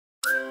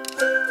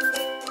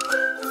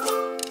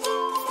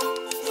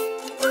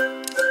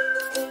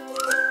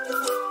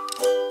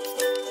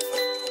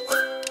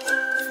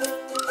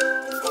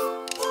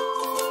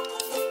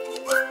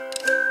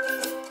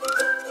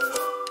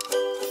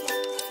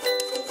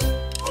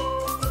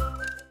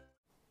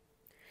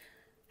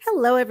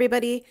Hello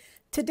everybody!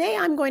 Today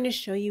I'm going to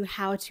show you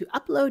how to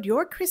upload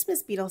your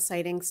Christmas beetle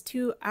sightings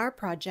to our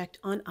project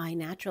on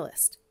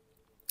iNaturalist.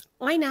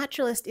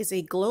 iNaturalist is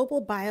a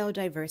global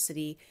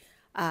biodiversity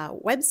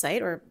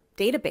website or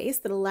database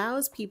that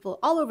allows people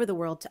all over the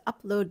world to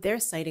upload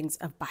their sightings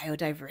of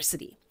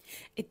biodiversity.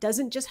 It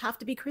doesn't just have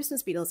to be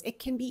Christmas beetles, it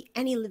can be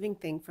any living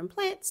thing from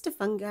plants to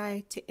fungi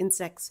to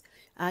insects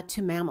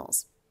to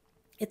mammals.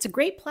 It's a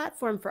great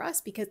platform for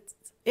us because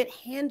it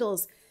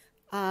handles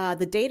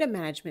the data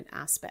management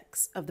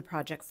aspects of the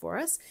project for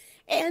us.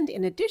 And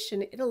in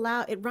addition, it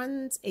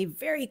runs a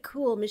very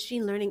cool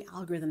machine learning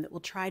algorithm that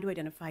will try to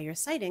identify your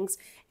sightings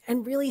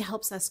and really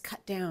helps us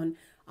cut down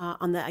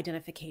on the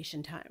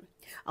identification time.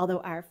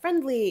 Although our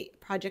friendly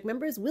project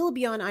members will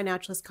be on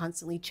iNaturalist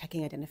constantly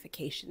checking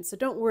identification. So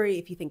don't worry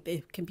if you think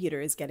the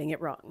computer is getting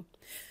it wrong.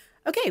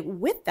 Okay,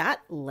 with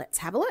that, let's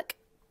have a look.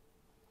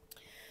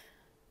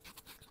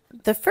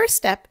 The first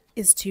step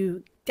is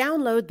to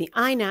download the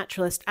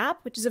iNaturalist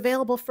app, which is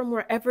available from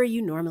wherever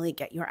you normally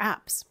get your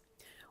apps.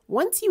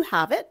 Once you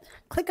have it,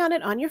 click on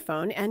it on your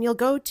phone and you'll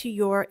go to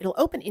it'll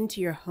open into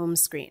your home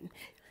screen.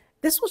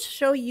 This will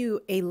show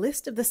you a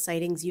list of the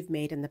sightings you've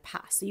made in the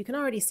past. So you can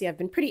already see I've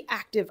been pretty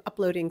active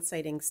uploading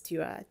sightings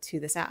to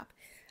this app.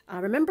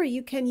 Remember,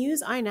 you can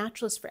use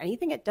iNaturalist for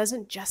anything. It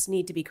doesn't just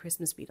need to be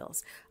Christmas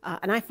beetles.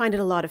 And I find it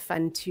a lot of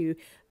fun to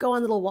go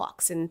on little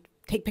walks and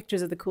take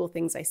pictures of the cool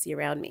things I see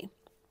around me.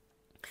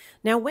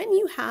 Now, when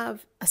you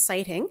have a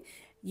sighting,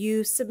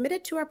 you submit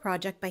it to our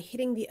project by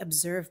hitting the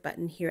Observe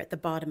button here at the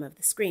bottom of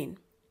the screen.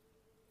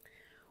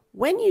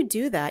 When you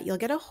do that, you'll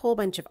get a whole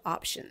bunch of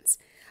options.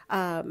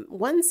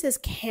 One says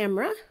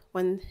camera,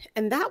 and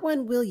that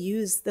one will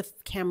use the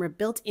camera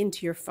built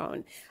into your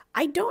phone.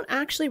 I don't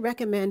actually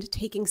recommend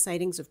taking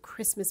sightings of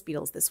Christmas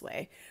beetles this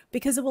way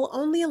because it will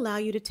only allow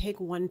you to take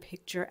one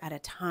picture at a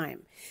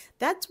time.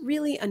 That's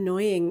really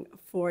annoying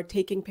for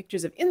taking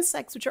pictures of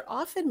insects, which are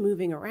often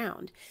moving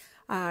around.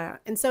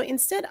 And so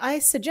instead, I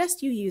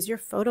suggest you use your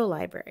photo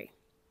library.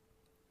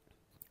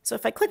 So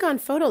if I click on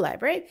Photo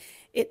Library,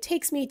 it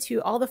takes me to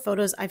all the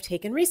photos I've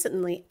taken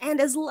recently. And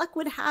as luck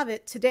would have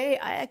it, today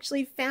I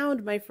actually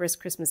found my first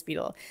Christmas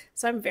beetle.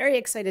 So I'm very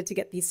excited to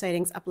get these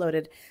sightings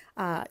uploaded.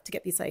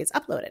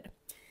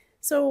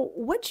 So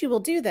what you will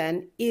do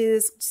then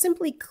is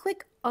simply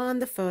click on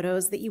the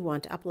photos that you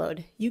want to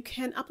upload. You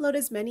can upload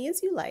as many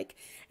as you like.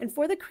 And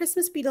for the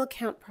Christmas Beetle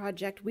Count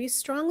project, we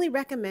strongly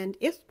recommend,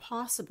 if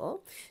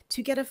possible,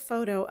 to get a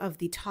photo of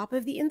the top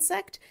of the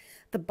insect,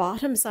 the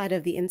bottom side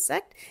of the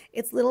insect,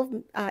 its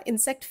little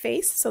insect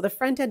face, so the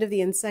front end of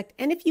the insect,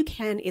 and if you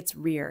can, its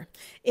rear.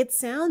 It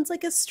sounds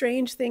like a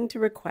strange thing to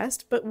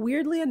request, but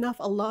weirdly enough,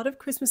 a lot of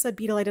Christmas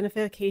beetle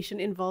identification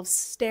involves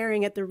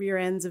staring at the rear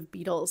ends of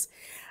beetles.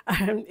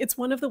 It's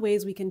one of the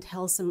ways we can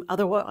tell some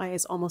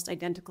otherwise almost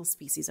identical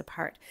species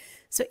apart.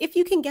 So if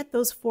you can get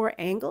those 4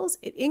 angles,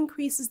 it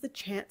increases the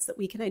chance that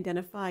we can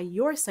identify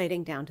your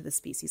sighting down to the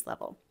species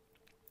level.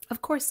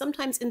 Of course,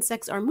 sometimes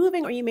insects are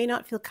moving or you may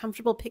not feel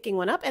comfortable picking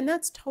one up, and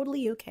that's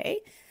totally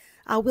okay.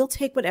 We'll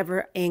take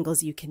whatever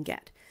angles you can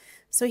get.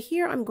 So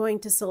here I'm going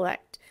to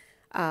select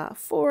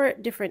 4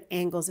 different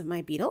angles of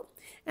my beetle,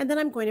 and then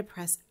I'm going to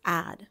press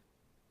Add.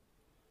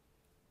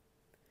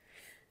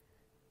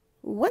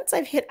 Once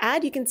I've hit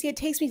Add, you can see it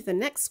takes me to the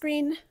next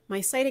screen.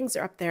 My sightings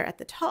are up there at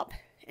the top,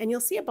 and you'll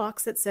see a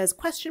box that says,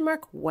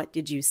 "What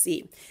did you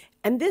see?"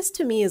 And this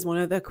to me is one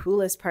of the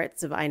coolest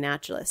parts of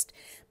iNaturalist,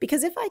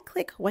 because if I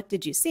click "What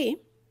did you see?"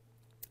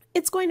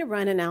 it's going to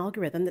run an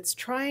algorithm that's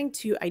trying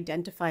to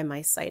identify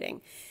my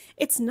sighting.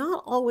 It's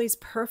not always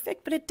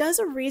perfect, but it does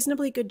a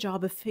reasonably good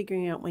job of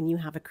figuring out when you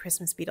have a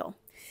Christmas beetle.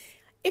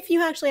 If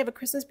you actually have a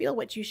Christmas beetle,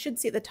 what you should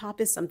see at the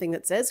top is something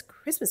that says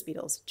Christmas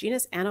beetles,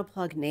 genus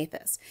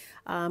Anaplognathus.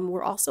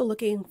 We're also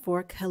looking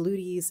for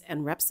Caludes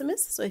and Repsimus,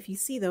 so if you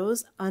see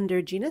those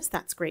under genus,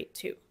 that's great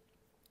too.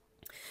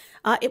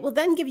 It will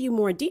then give you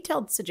more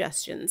detailed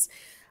suggestions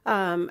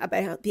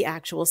about the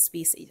actual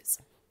species.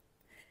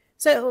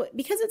 So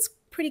because it's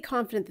pretty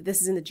confident that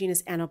this is in the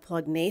genus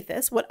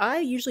Anaplognathus, what I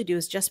usually do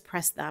is just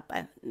press that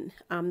button.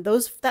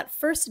 That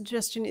first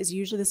suggestion is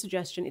usually the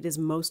suggestion it is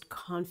most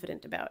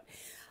confident about.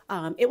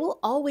 It will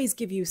always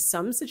give you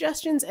some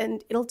suggestions,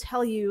 and it'll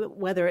tell you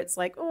whether it's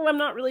like, oh, I'm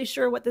not really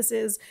sure what this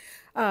is,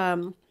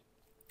 or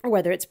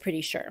whether it's pretty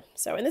sure.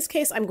 So in this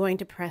case, I'm going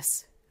to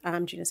press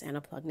genus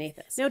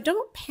Anaplognathus. Now,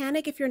 don't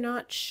panic if you're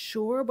not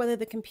sure whether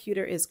the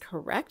computer is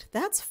correct.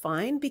 That's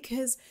fine,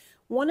 because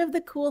one of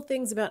the cool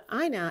things about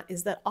iNat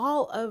is that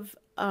all of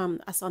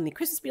us on the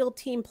Christmas Beetle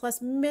team, plus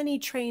many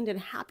trained and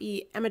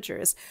happy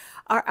amateurs,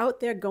 are out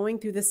there going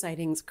through the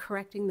sightings,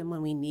 correcting them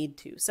when we need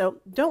to.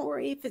 So don't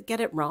worry if you get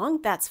it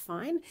wrong, that's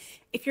fine.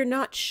 If you're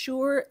not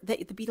sure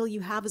that the beetle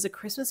you have is a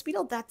Christmas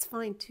beetle, that's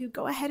fine too.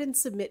 Go ahead and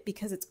submit,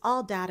 because it's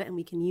all data and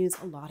we can use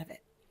a lot of it.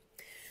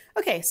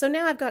 Okay, so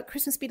now I've got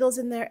Christmas beetles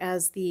in there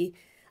as the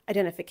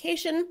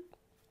identification.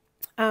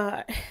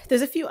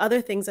 There's a few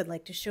other things I'd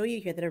like to show you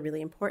here that are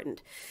really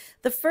important.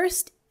 The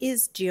first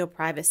is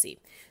geoprivacy.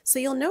 So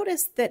you'll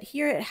notice that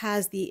here it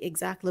has the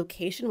exact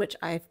location, which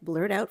I've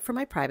blurred out for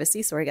my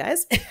privacy. Sorry,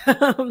 guys.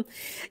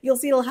 You'll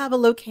see it'll have a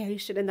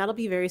location, and that'll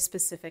be very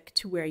specific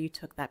to where you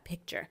took that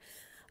picture.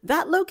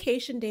 That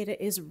location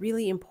data is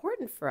really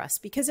important for us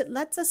because it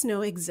lets us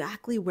know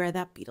exactly where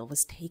that beetle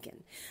was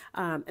taken.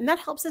 And that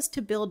helps us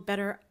to build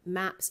better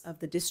maps of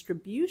the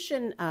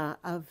distribution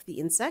of the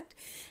insect,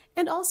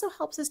 and also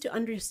helps us to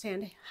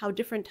understand how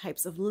different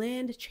types of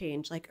land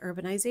change, like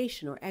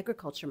urbanization or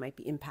agriculture, might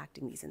be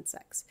impacting these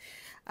insects.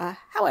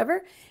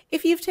 However,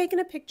 if you've taken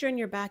a picture in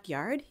your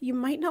backyard, you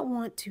might not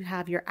want to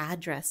have your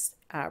address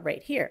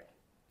right here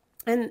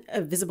and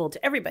visible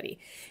to everybody.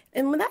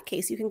 And in that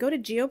case, you can go to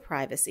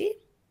geoprivacy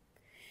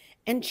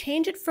and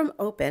change it from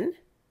open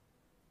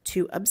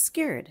to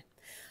obscured.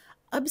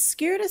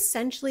 Obscured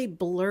essentially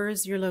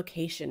blurs your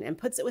location and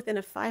puts it within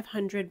a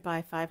 500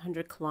 by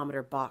 500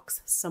 kilometer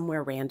box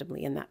somewhere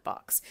randomly in that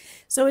box.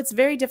 So it's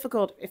very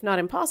difficult, if not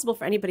impossible,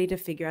 for anybody to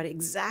figure out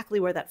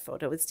exactly where that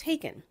photo is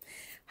taken.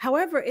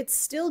 However, it's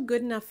still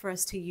good enough for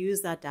us to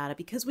use that data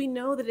because we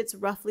know that it's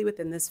roughly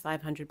within this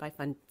 500 by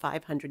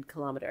 500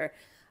 kilometer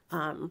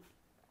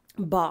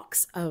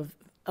box of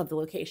the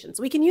location.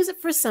 So we can use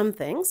it for some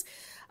things.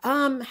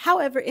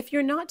 However, if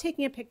you're not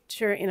taking a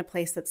picture in a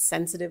place that's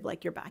sensitive,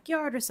 like your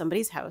backyard or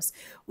somebody's house,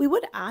 we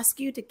would ask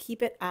you to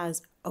keep it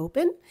as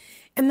open.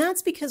 And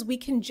that's because we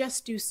can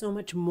just do so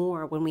much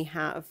more when we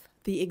have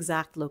the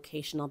exact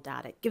locational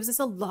data. It gives us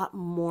a lot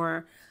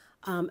more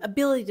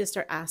ability to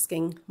start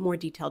asking more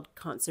detailed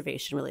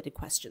conservation related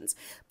questions.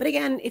 But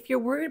again, if you're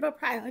worried about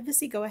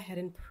privacy, go ahead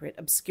and put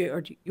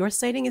obscure. Your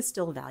sighting is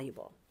still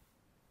valuable.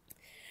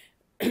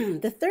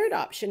 The third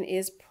option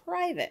is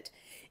private.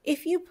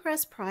 If you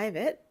press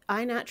private,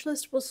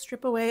 iNaturalist will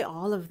strip away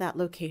all of that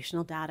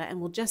locational data and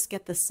we'll just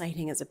get the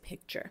sighting as a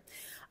picture.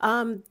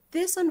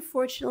 This,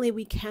 unfortunately,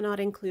 we cannot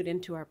include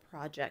into our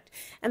project,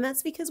 and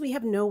that's because we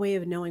have no way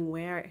of knowing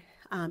where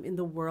in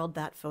the world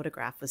that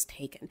photograph was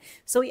taken.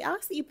 So we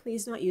ask that you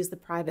please not use the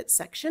private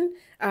section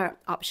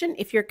option.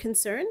 If you're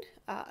concerned,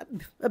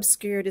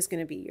 obscured is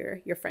going to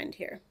be your friend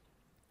here.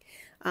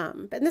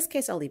 But in this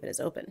case, I'll leave it as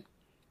open.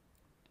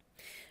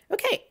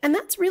 Okay, and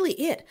that's really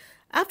it.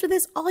 After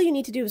this, all you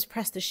need to do is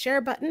press the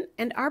share button,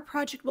 and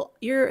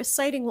your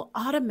sighting will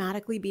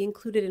automatically be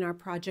included in our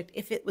project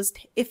if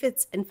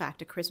it's in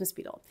fact a Christmas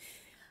beetle.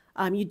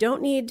 You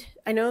don't need,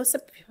 I know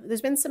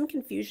there's been some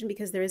confusion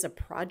because there is a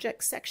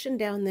project section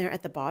down there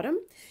at the bottom.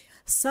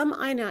 Some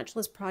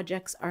iNaturalist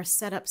projects are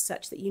set up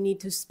such that you need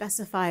to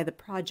specify the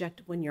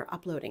project when you're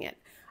uploading it.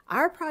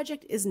 Our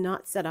project is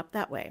not set up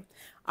that way.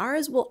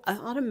 Ours will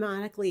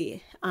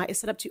automatically, is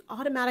set up to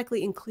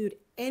automatically include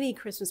any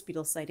Christmas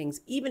beetle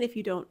sightings, even if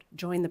you don't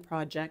join the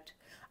project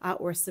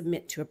or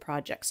submit to a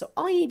project. So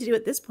all you need to do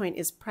at this point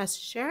is press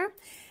share,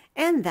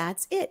 and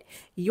that's it.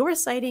 Your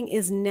sighting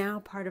is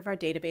now part of our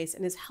database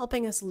and is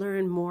helping us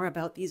learn more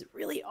about these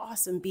really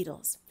awesome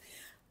beetles.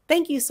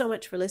 Thank you so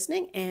much for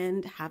listening,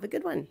 and have a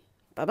good one.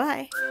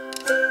 Bye-bye.